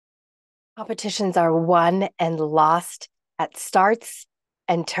Competitions are won and lost at starts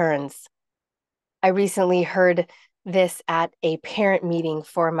and turns. I recently heard this at a parent meeting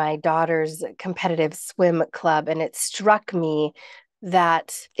for my daughter's competitive swim club, and it struck me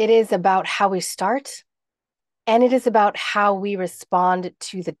that it is about how we start and it is about how we respond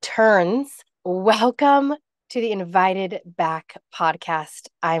to the turns. Welcome to the Invited Back podcast.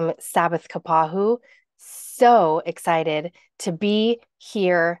 I'm Sabbath Kapahu. So excited to be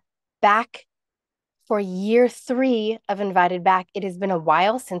here back for year 3 of Invited Back. It has been a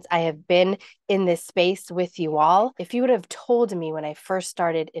while since I have been in this space with you all. If you would have told me when I first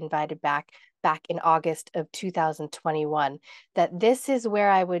started Invited back in August of 2021, that this is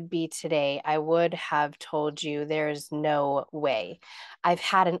where I would be today, I would have told you there's no way. I've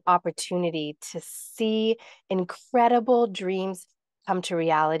had an opportunity to see incredible dreams come to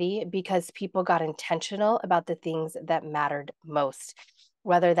reality because people got intentional about the things that mattered most,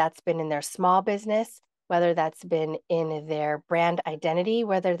 whether that's been in their small business, whether that's been in their brand identity,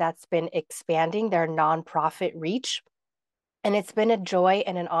 whether that's been expanding their nonprofit reach. And it's been a joy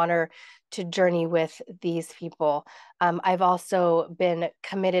and an honor to journey with these people. I've also been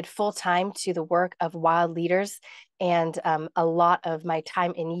committed full time to the work of Wild Leaders, and a lot of my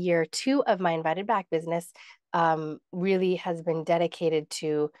time in year 2 of my Invited Back business really has been dedicated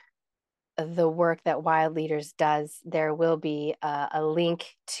to the work that Wild Leaders does. There will be a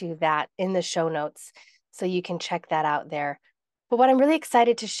link to that in the show notes, so you can check that out there. But what I'm really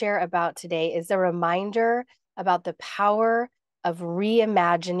excited to share about today is a reminder about the power of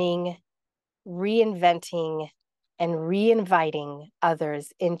reimagining, reinventing, and reinviting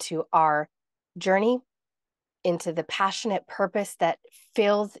others into our journey, into the passionate purpose that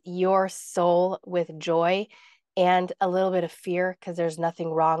fills your soul with joy and a little bit of fear, because there's nothing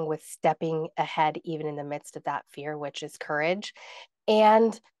wrong with stepping ahead, even in the midst of that fear, which is courage,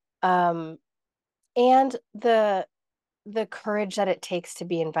 and um, and the courage that it takes to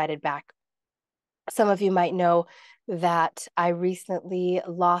be invited back. Some of you might know that I recently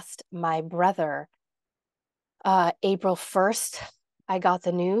lost my brother. April 1st, I got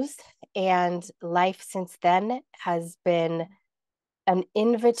the news, and life since then has been an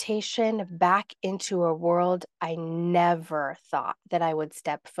invitation back into a world I never thought that I would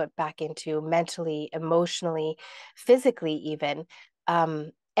step foot back into, mentally, emotionally, physically, even.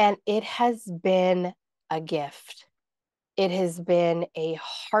 And it has been a gift. It has been a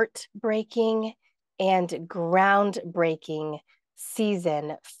heartbreaking and groundbreaking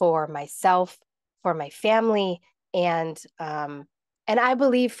season for myself, for my family, and I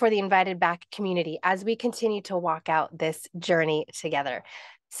believe for the Invited Back community as we continue to walk out this journey together.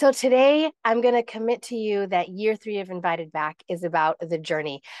 So today, I'm going to commit to you that year 3 of Invited Back is about the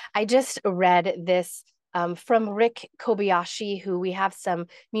journey. I just read this from Rick Kobayashi, who we have some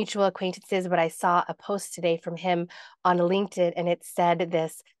mutual acquaintances, but I saw a post today from him on LinkedIn, and it said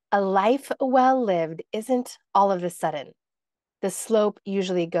this: a life well lived isn't all of a sudden. The slope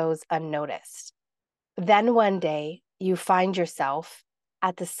usually goes unnoticed. Then one day you find yourself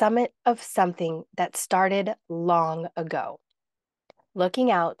at the summit of something that started long ago,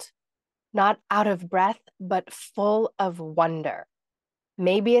 looking out, not out of breath, but full of wonder.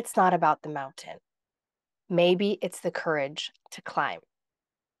 Maybe it's not about the mountain. Maybe it's the courage to climb.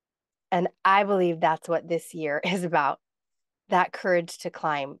 And I believe that's what this year is about, that courage to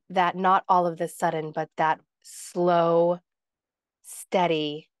climb, that not all of the sudden, but that slow,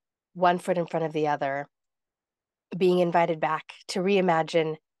 steady, one foot in front of the other, being invited back to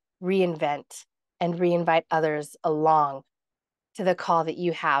reimagine, reinvent, and reinvite others along to the call that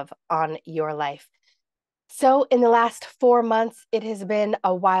you have on your life. So, in the last 4 months, it has been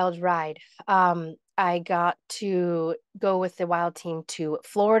a wild ride. I got to go with the Wild team to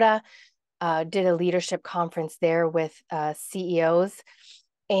Florida, did a leadership conference there with CEOs.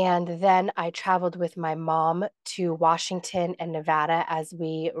 And then I traveled with my mom to Washington and Nevada as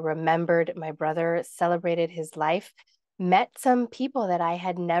we remembered my brother, celebrated his life, met some people that I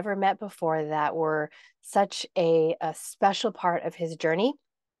had never met before that were such a special part of his journey.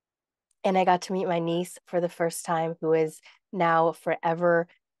 And I got to meet my niece for the first time, who is now forever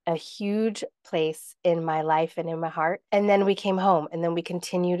a huge place in my life and in my heart. And then we came home, and then we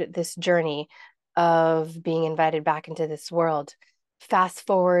continued this journey of being invited back into this world. Fast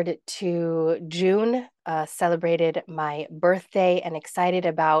forward to June, celebrated my birthday, and excited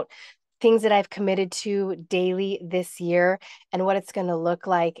about things that I've committed to daily this year and what it's going to look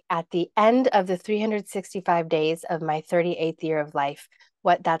like at the end of the 365 days of my 38th year of life,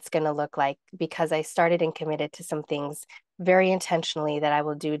 what that's going to look like, because I started and committed to some things very intentionally that I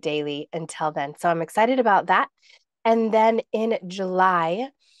will do daily until then. So I'm excited about that. And then in July,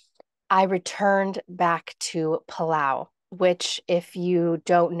 I returned back to Palau, which, if you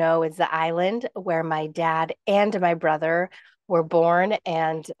don't know, is the island where my dad and my brother were born.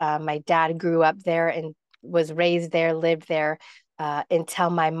 And my dad grew up there and was raised there, lived there until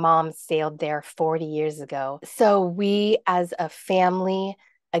my mom sailed there 40 years ago. So we, as a family,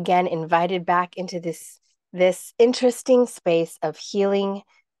 again, invited back into this interesting space of healing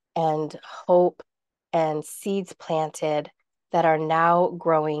and hope and seeds planted that are now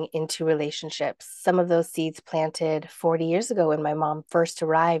growing into relationships. Some of those seeds planted 40 years ago when my mom first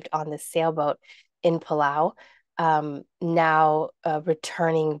arrived on the sailboat in Palau, now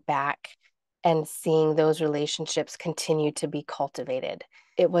returning back and seeing those relationships continue to be cultivated.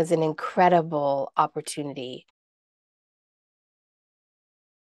 It was an incredible opportunity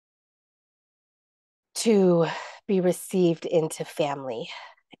to be received into family.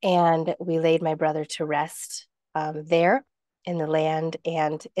 And we laid my brother to rest there in the land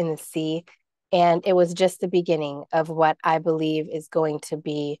and in the sea. And it was just the beginning of what I believe is going to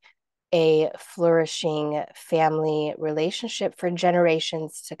be a flourishing family relationship for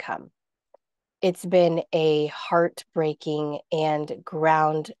generations to come. It's been a heartbreaking and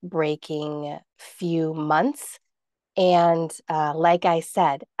groundbreaking few months. And like I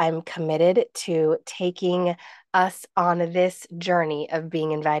said, I'm committed to taking us on this journey of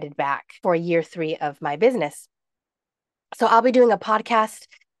being invited back for year 3 of my business. So I'll be doing a podcast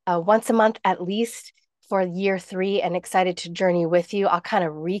once a month at least for year 3, and excited to journey with you. I'll kind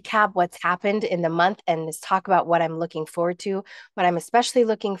of recap what's happened in the month and just talk about what I'm looking forward to. What I'm especially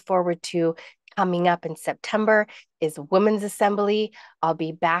looking forward to coming up in September is Women's Assembly. I'll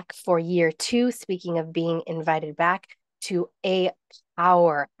be back for year 2, speaking of being invited back, to a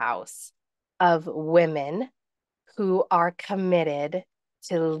powerhouse of women who are committed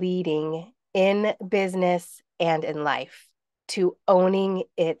to leading in business and in life, to owning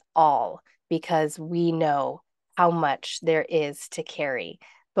it all, because we know how much there is to carry.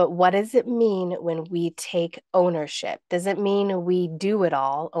 But what does it mean when we take ownership? Doesn't mean we do it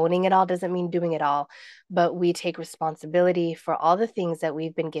all. Owning it all doesn't mean doing it all, but we take responsibility for all the things that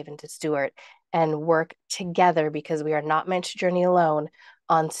we've been given to steward and work together, because we are not meant to journey alone,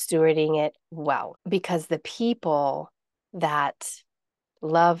 on stewarding it well. Because the people that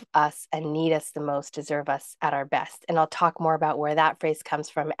love us and need us the most deserve us at our best. And I'll talk more about where that phrase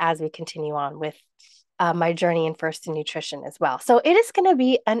comes from as we continue on with my journey in First in Nutrition as well. So it is going to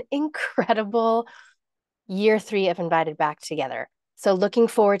be an incredible year 3 of Invited Back together. So looking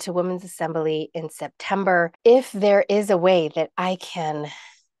forward to Women's Assembly in September. If there is a way that I can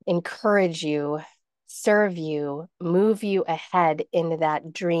encourage you, serve you, move you ahead in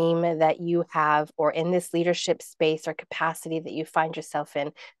that dream that you have, or in this leadership space or capacity that you find yourself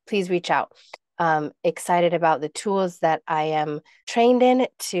in, please reach out. Excited about the tools that I am trained in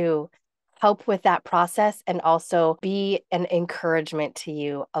to help with that process and also be an encouragement to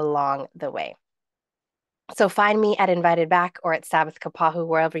you along the way. So find me at Invited Back or at Sabbath Kapahu,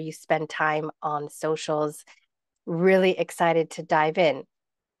 wherever you spend time on socials. Really excited to dive in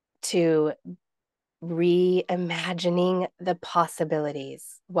to reimagining the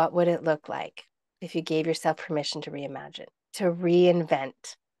possibilities. What would it look like if you gave yourself permission to reimagine, to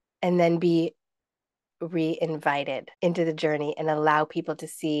reinvent, and then be reinvited into the journey and allow people to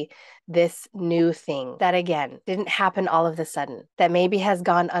see this new thing that, again, didn't happen all of a sudden, that maybe has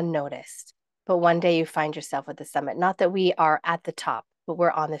gone unnoticed, but one day you find yourself at the summit. Not that we are at the top, but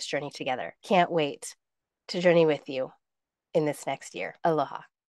we're on this journey together. Can't wait to journey with you in this next year. Aloha.